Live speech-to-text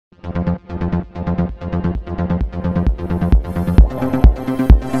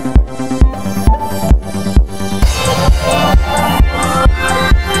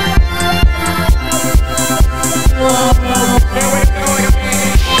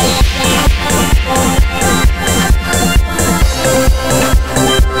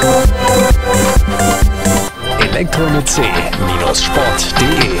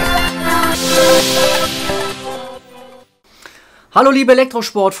www.sport.de. Hallo liebe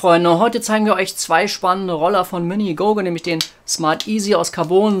Elektrosportfreunde, heute zeigen wir euch zwei spannende Roller von Mini Go, nämlich den Smart Easy aus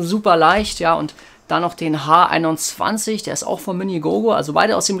Carbon, super leicht, ja, und dann noch den H21, der ist auch von Mini Go, also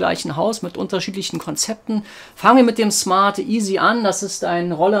beide aus dem gleichen Haus mit unterschiedlichen Konzepten. Fangen wir mit dem Smart Easy an, das ist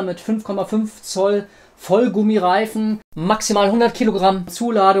ein Roller mit 5,5 Zoll Vollgummireifen, maximal 100 Kilogramm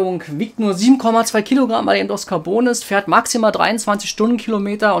Zuladung, wiegt nur 7,2 Kilogramm, weil er eben aus Carbon ist, fährt maximal 23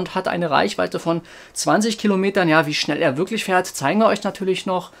 Stundenkilometer und hat eine Reichweite von 20 Kilometern. Ja, wie schnell er wirklich fährt, zeigen wir euch natürlich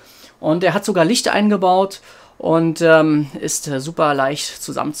noch. Und er hat sogar Licht eingebaut und ist super leicht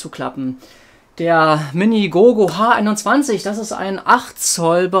zusammenzuklappen. Der Mini Go H21, das ist ein 8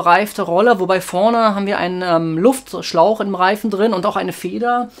 Zoll bereifter Roller, wobei vorne haben wir einen Luftschlauch im Reifen drin und auch eine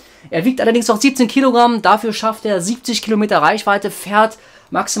Feder. Er wiegt allerdings noch 17 Kilogramm, dafür schafft er 70 Kilometer Reichweite, fährt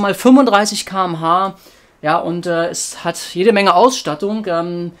maximal 35 km/h. Ja, und es hat jede Menge Ausstattung.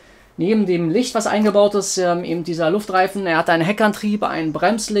 Neben dem Licht, was eingebaut ist, eben dieser Luftreifen, er hat einen Heckantrieb, ein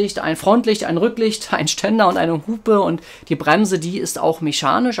Bremslicht, ein Frontlicht, ein Rücklicht, ein Ständer und eine Hupe, und die Bremse, die ist auch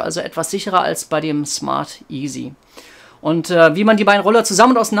mechanisch, also etwas sicherer als bei dem Smart Easy. Und wie man die beiden Roller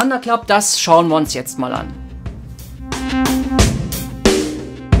zusammen und auseinanderklappt, das schauen wir uns jetzt mal an.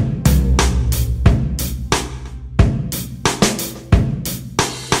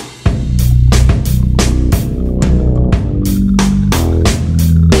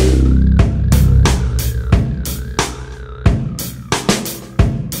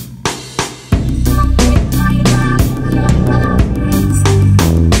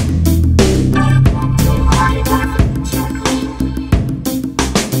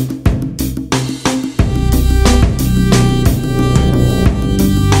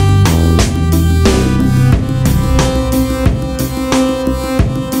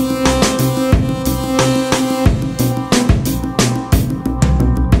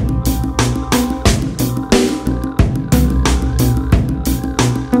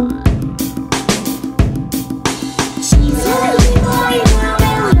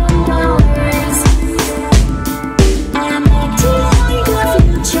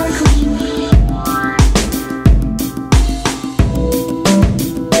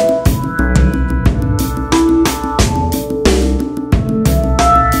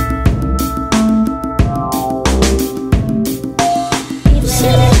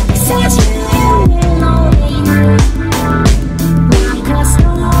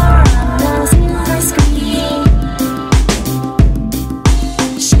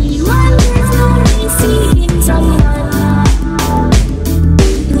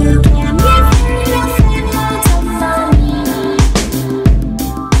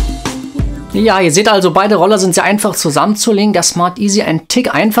 Ja, ihr seht also, beide Roller sind sehr einfach zusammenzulegen. Der Smart Easy ein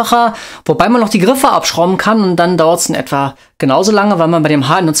Tick einfacher, wobei man noch die Griffe abschrauben kann, und dann dauert es in etwa genauso lange, weil man bei dem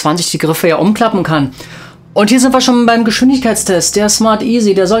H21 die Griffe ja umklappen kann. Und hier sind wir schon beim Geschwindigkeitstest. Der Smart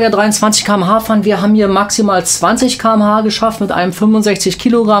Easy, der soll ja 23 km/h fahren. Wir haben hier maximal 20 km/h geschafft mit einem 65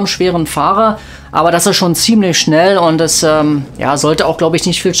 Kilogramm schweren Fahrer. Aber das ist schon ziemlich schnell, und es ja, sollte auch, glaube ich,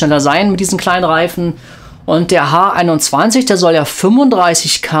 nicht viel schneller sein mit diesen kleinen Reifen. Und der H21, der soll ja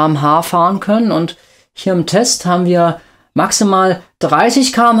 35 km/h fahren können. Und hier im Test haben wir maximal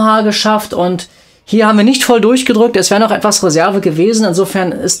 30 km/h geschafft. Und hier haben wir nicht voll durchgedrückt. Es wäre noch etwas Reserve gewesen.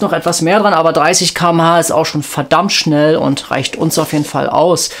 Insofern ist noch etwas mehr dran. Aber 30 km/h ist auch schon verdammt schnell und reicht uns auf jeden Fall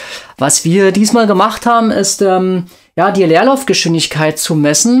aus. Was wir diesmal gemacht haben, ist ja, die Leerlaufgeschwindigkeit zu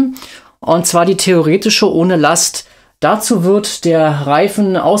messen. Und zwar die theoretische ohne Last. Dazu wird der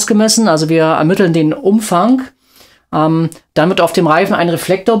Reifen ausgemessen, also wir ermitteln den Umfang. Dann wird auf dem Reifen ein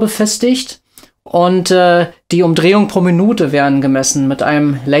Reflektor befestigt und die Umdrehung pro Minute werden gemessen mit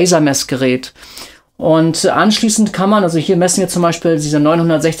einem Lasermessgerät. Und anschließend kann man, also hier messen wir zum Beispiel diese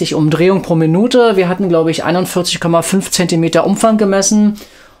 960 Umdrehungen pro Minute. Wir hatten, glaube ich, 41,5 cm Umfang gemessen,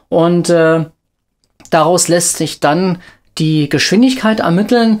 und daraus lässt sich dann die Geschwindigkeit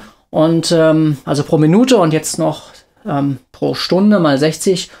ermitteln, und also pro Minute und jetzt noch pro Stunde mal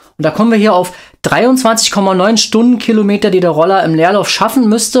 60. Und da kommen wir hier auf 23,9 Stundenkilometer, die der Roller im Leerlauf schaffen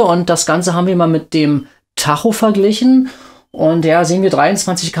müsste. Und das Ganze haben wir mal mit dem Tacho verglichen. Und ja, sehen wir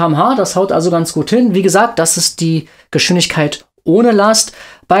 23 km/h, das haut also ganz gut hin. Wie gesagt, das ist die Geschwindigkeit ohne Last.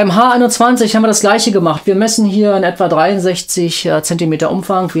 Beim H21 haben wir das gleiche gemacht. Wir messen hier in etwa 63 cm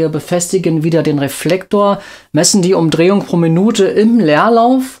Umfang. Wir befestigen wieder den Reflektor, messen die Umdrehung pro Minute im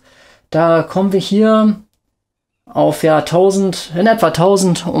Leerlauf. Da kommen wir hier auf ja, in etwa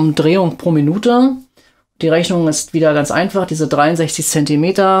 1000 Umdrehungen pro Minute. Die Rechnung ist wieder ganz einfach. Diese 63 cm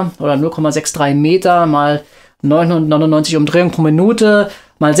oder 0,63 Meter mal 999 Umdrehungen pro Minute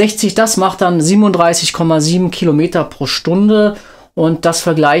mal 60, das macht dann 37,7 Kilometer pro Stunde. Und das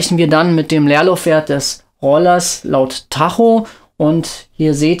vergleichen wir dann mit dem Leerlaufwert des Rollers laut Tacho. Und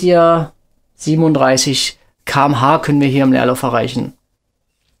hier seht ihr, 37 km/h können wir hier im Leerlauf erreichen.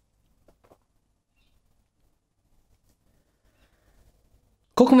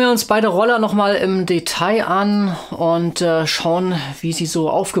 Gucken wir uns beide Roller nochmal im Detail an und schauen, wie sie so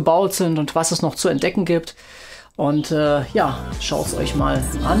aufgebaut sind und was es noch zu entdecken gibt. Und ja, schaut es euch mal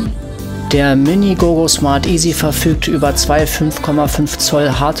an. Der Mini Gogo Smart Easy verfügt über zwei 5,5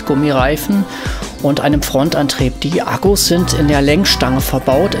 Zoll Hartgummireifen und einem Frontantrieb. Die Akkus sind in der Lenkstange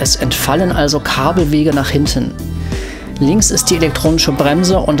verbaut, es entfallen also Kabelwege nach hinten. Links ist die elektronische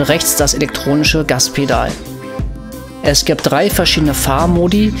Bremse und rechts das elektronische Gaspedal. Es gibt 3 verschiedene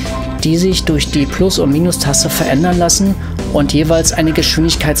Fahrmodi, die sich durch die Plus- und Minustaste verändern lassen und jeweils eine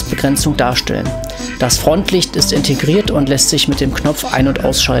Geschwindigkeitsbegrenzung darstellen. Das Frontlicht ist integriert und lässt sich mit dem Knopf ein- und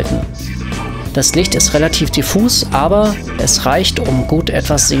ausschalten. Das Licht ist relativ diffus, aber es reicht, um gut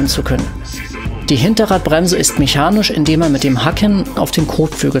etwas sehen zu können. Die Hinterradbremse ist mechanisch, indem man mit dem Haken auf den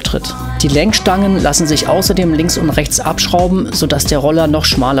Kotflügel tritt. Die Lenkstangen lassen sich außerdem links und rechts abschrauben, sodass der Roller noch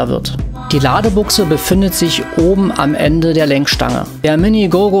schmaler wird. Die Ladebuchse befindet sich oben am Ende der Lenkstange. Der Mini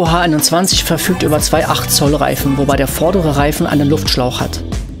Gogo H21 verfügt über 2 8 Zoll Reifen, wobei der vordere Reifen einen Luftschlauch hat.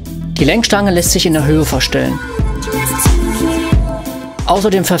 Die Lenkstange lässt sich in der Höhe verstellen.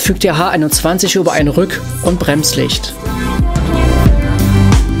 Außerdem verfügt der H21 über ein Rück- und Bremslicht.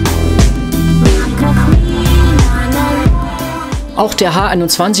 Auch der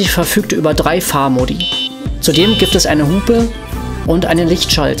H21 verfügt über 3 Fahrmodi. Zudem gibt es eine Hupe und einen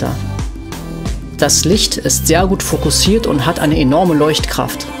Lichtschalter. Das Licht ist sehr gut fokussiert und hat eine enorme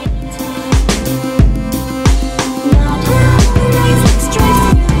Leuchtkraft.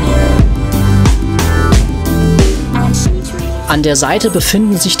 An der Seite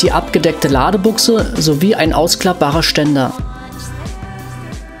befinden sich die abgedeckte Ladebuchse sowie ein ausklappbarer Ständer.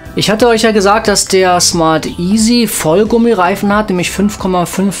 Ich hatte euch ja gesagt, dass der Smart Easy Vollgummireifen hat, nämlich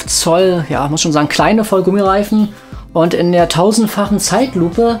 5,5 Zoll, ja, muss schon sagen, kleine Vollgummireifen. Und in der 1000-fachen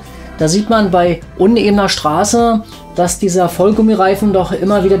Zeitlupe, da sieht man bei unebener Straße, dass dieser Vollgummireifen doch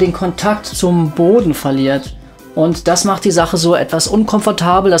immer wieder den Kontakt zum Boden verliert. Und das macht die Sache so etwas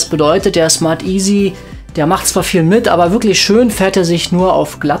unkomfortabel. Das bedeutet, der Smart Easy, der macht zwar viel mit, aber wirklich schön fährt er sich nur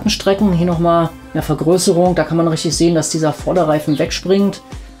auf glatten Strecken. Hier nochmal eine Vergrößerung, da kann man richtig sehen, dass dieser Vorderreifen wegspringt.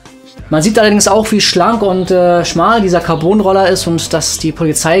 Man sieht allerdings auch, wie schlank und schmal dieser Carbonroller ist und dass die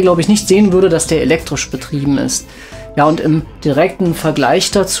Polizei, glaube ich, nicht sehen würde, dass der elektrisch betrieben ist. Ja, und im direkten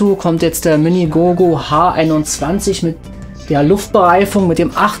Vergleich dazu kommt jetzt der Mini Gogo H21 mit der Luftbereifung, mit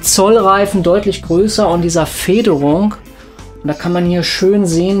dem 8 Zoll Reifen deutlich größer und dieser Federung. Und da kann man hier schön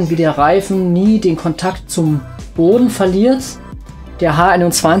sehen, wie der Reifen nie den Kontakt zum Boden verliert. Der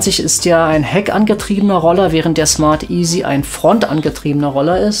H21 ist ja ein heckangetriebener Roller, während der Smart Easy ein frontangetriebener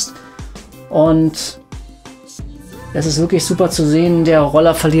Roller ist. Und es ist wirklich super zu sehen, der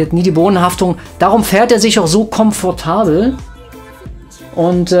Roller verliert nie die Bodenhaftung. Darum fährt er sich auch so komfortabel.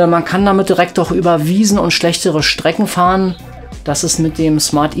 Und man kann damit direkt auch über Wiesen und schlechtere Strecken fahren. Das ist mit dem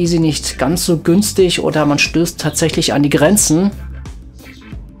Smart Easy nicht ganz so günstig oder man stößt tatsächlich an die Grenzen.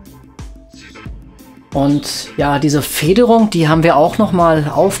 Und ja, diese Federung, die haben wir auch nochmal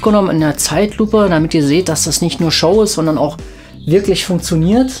aufgenommen in der Zeitlupe, damit ihr seht, dass das nicht nur Show ist, sondern auch wirklich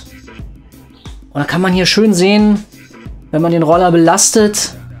funktioniert. Und da kann man hier schön sehen, wenn man den Roller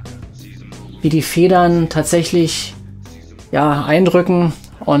belastet, wie die Federn tatsächlich ja, eindrücken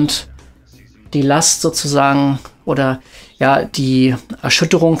und die Last sozusagen oder ja, die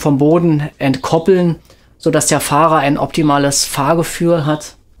Erschütterung vom Boden entkoppeln, sodass der Fahrer ein optimales Fahrgefühl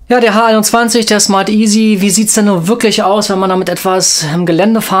hat. Ja, der H21, der Smart Easy, wie sieht es denn nun wirklich aus, wenn man damit etwas im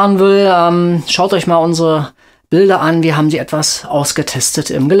Gelände fahren will? Schaut euch mal unsere Bilder an, wir haben die etwas ausgetestet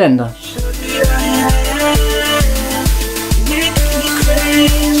im Gelände.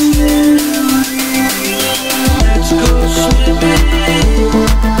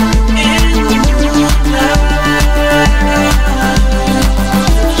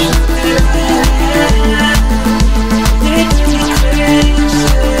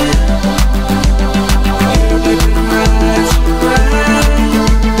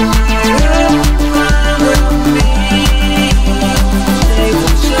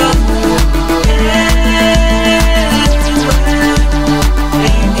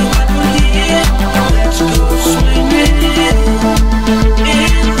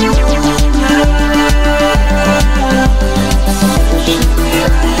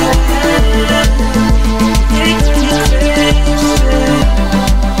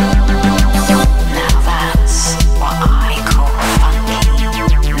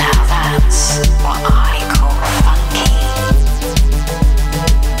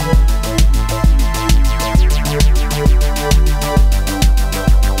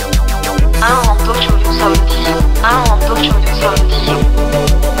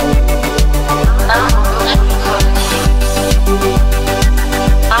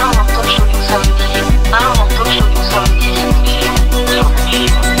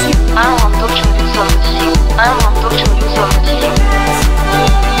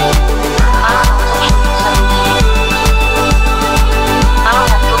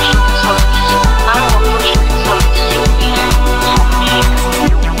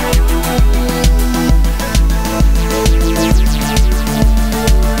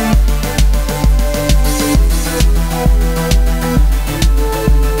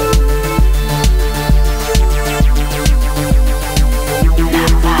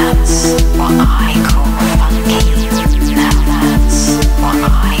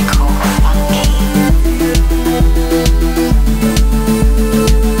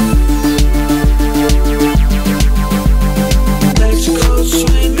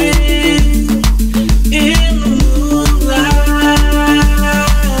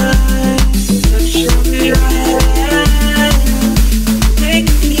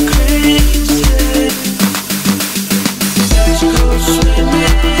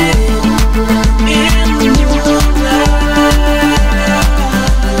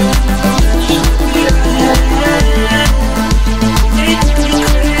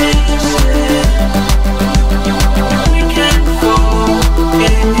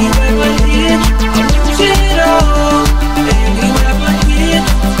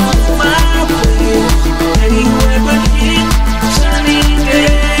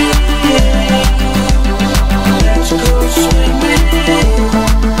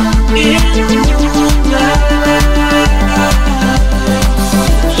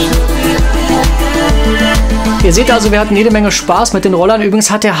 Ihr seht also, wir hatten jede Menge Spaß mit den Rollern.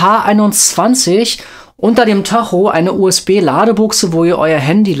 Übrigens hat der H21 unter dem Tacho eine USB-Ladebuchse, wo ihr euer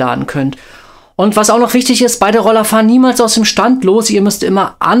Handy laden könnt. Und was auch noch wichtig ist, beide Roller fahren niemals aus dem Stand los. Ihr müsst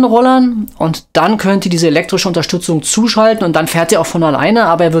immer anrollern und dann könnt ihr diese elektrische Unterstützung zuschalten und dann fährt er auch von alleine,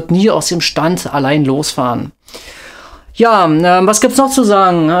 aber er wird nie aus dem Stand allein losfahren. Ja, was gibt's noch zu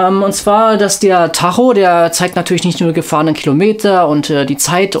sagen? Und zwar, dass der Tacho, der zeigt natürlich nicht nur die gefahrenen Kilometer und die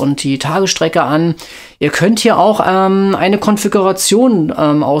Zeit und die Tagesstrecke an. Ihr könnt hier auch eine Konfiguration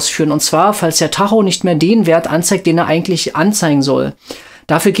ausführen. Und zwar, falls der Tacho nicht mehr den Wert anzeigt, den er eigentlich anzeigen soll.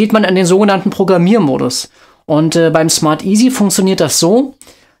 Dafür geht man in den sogenannten Programmiermodus. Und beim Smart Easy funktioniert das so,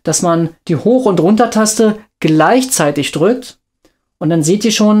 dass man die Hoch- und Runter-Taste gleichzeitig drückt. Und dann seht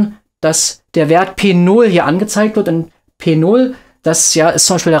ihr schon, dass der Wert P0 hier angezeigt wird. In P0, das ja ist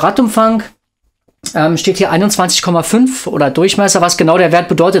zum Beispiel der Radumfang, steht hier 21,5 oder Durchmesser. Was genau der Wert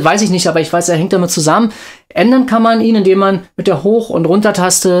bedeutet, weiß ich nicht, aber ich weiß, er hängt damit zusammen. Ändern kann man ihn, indem man mit der Hoch- und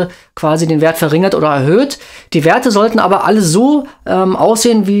Runter-Taste quasi den Wert verringert oder erhöht. Die Werte sollten aber alle so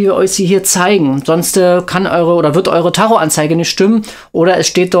aussehen, wie wir euch sie hier zeigen. Sonst kann wird eure Tacho-Anzeige nicht stimmen oder es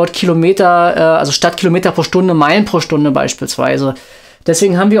steht dort Kilometer, also statt Kilometer pro Stunde Meilen pro Stunde beispielsweise.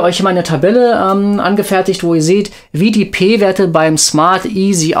 Deswegen haben wir euch immer eine Tabelle angefertigt, wo ihr seht, wie die P-Werte beim Smart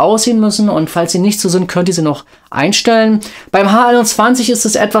Easy aussehen müssen. Und falls sie nicht so sind, könnt ihr sie noch einstellen. Beim H21 ist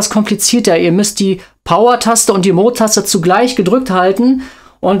es etwas komplizierter. Ihr müsst die Power-Taste und die Mode-Taste zugleich gedrückt halten.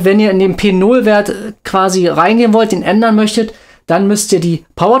 Und wenn ihr in den P0-Wert quasi reingehen wollt, den ändern möchtet, dann müsst ihr die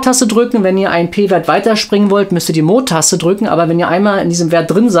Power-Taste drücken. Wenn ihr einen P-Wert weiterspringen wollt, müsst ihr die Mode-Taste drücken. Aber wenn ihr einmal in diesem Wert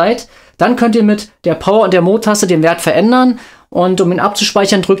drin seid, dann könnt ihr mit der Power- und der Mode-Taste den Wert verändern. Und um ihn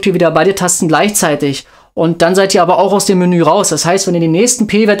abzuspeichern, drückt ihr wieder beide Tasten gleichzeitig. Und dann seid ihr aber auch aus dem Menü raus. Das heißt, wenn ihr den nächsten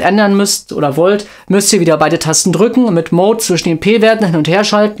P-Wert ändern müsst oder wollt, müsst ihr wieder beide Tasten drücken und mit Mode zwischen den P-Werten hin und her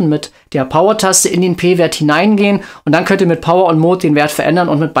schalten, mit der Power-Taste in den P-Wert hineingehen und dann könnt ihr mit Power und Mode den Wert verändern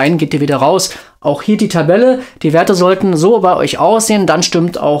und mit beiden geht ihr wieder raus. Auch hier die Tabelle. Die Werte sollten so bei euch aussehen, dann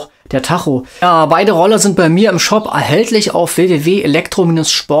stimmt auch der Tacho. Ja, beide Roller sind bei mir im Shop erhältlich auf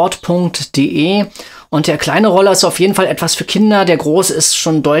www.elektro-sport.de. Und der kleine Roller ist auf jeden Fall etwas für Kinder. Der große ist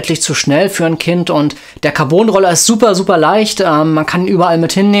schon deutlich zu schnell für ein Kind. Und der Carbon-Roller ist super, super leicht. Man kann ihn überall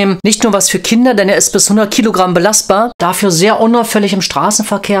mit hinnehmen. Nicht nur was für Kinder, denn er ist bis 100 Kilogramm belastbar. Dafür sehr unauffällig im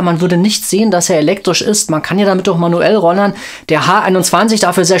Straßenverkehr. Man würde nicht sehen, dass er elektrisch ist. Man kann ja damit auch manuell rollern. Der H21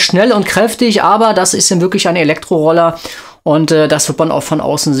 dafür sehr schnell und kräftig, aber das ist ja wirklich ein Elektroroller. Und das wird man auch von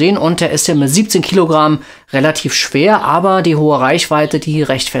außen sehen. Und der ist ja mit 17 Kilogramm relativ schwer, aber die hohe Reichweite, die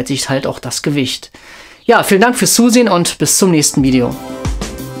rechtfertigt halt auch das Gewicht. Ja, vielen Dank fürs Zusehen und bis zum nächsten Video.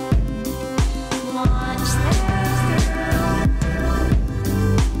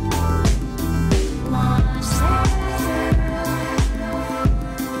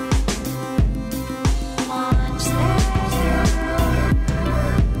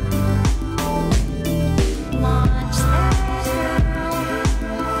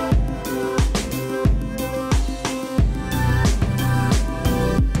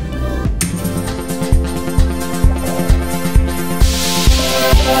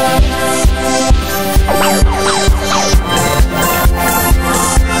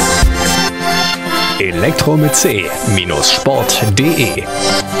 Elektro mit C-Sport.de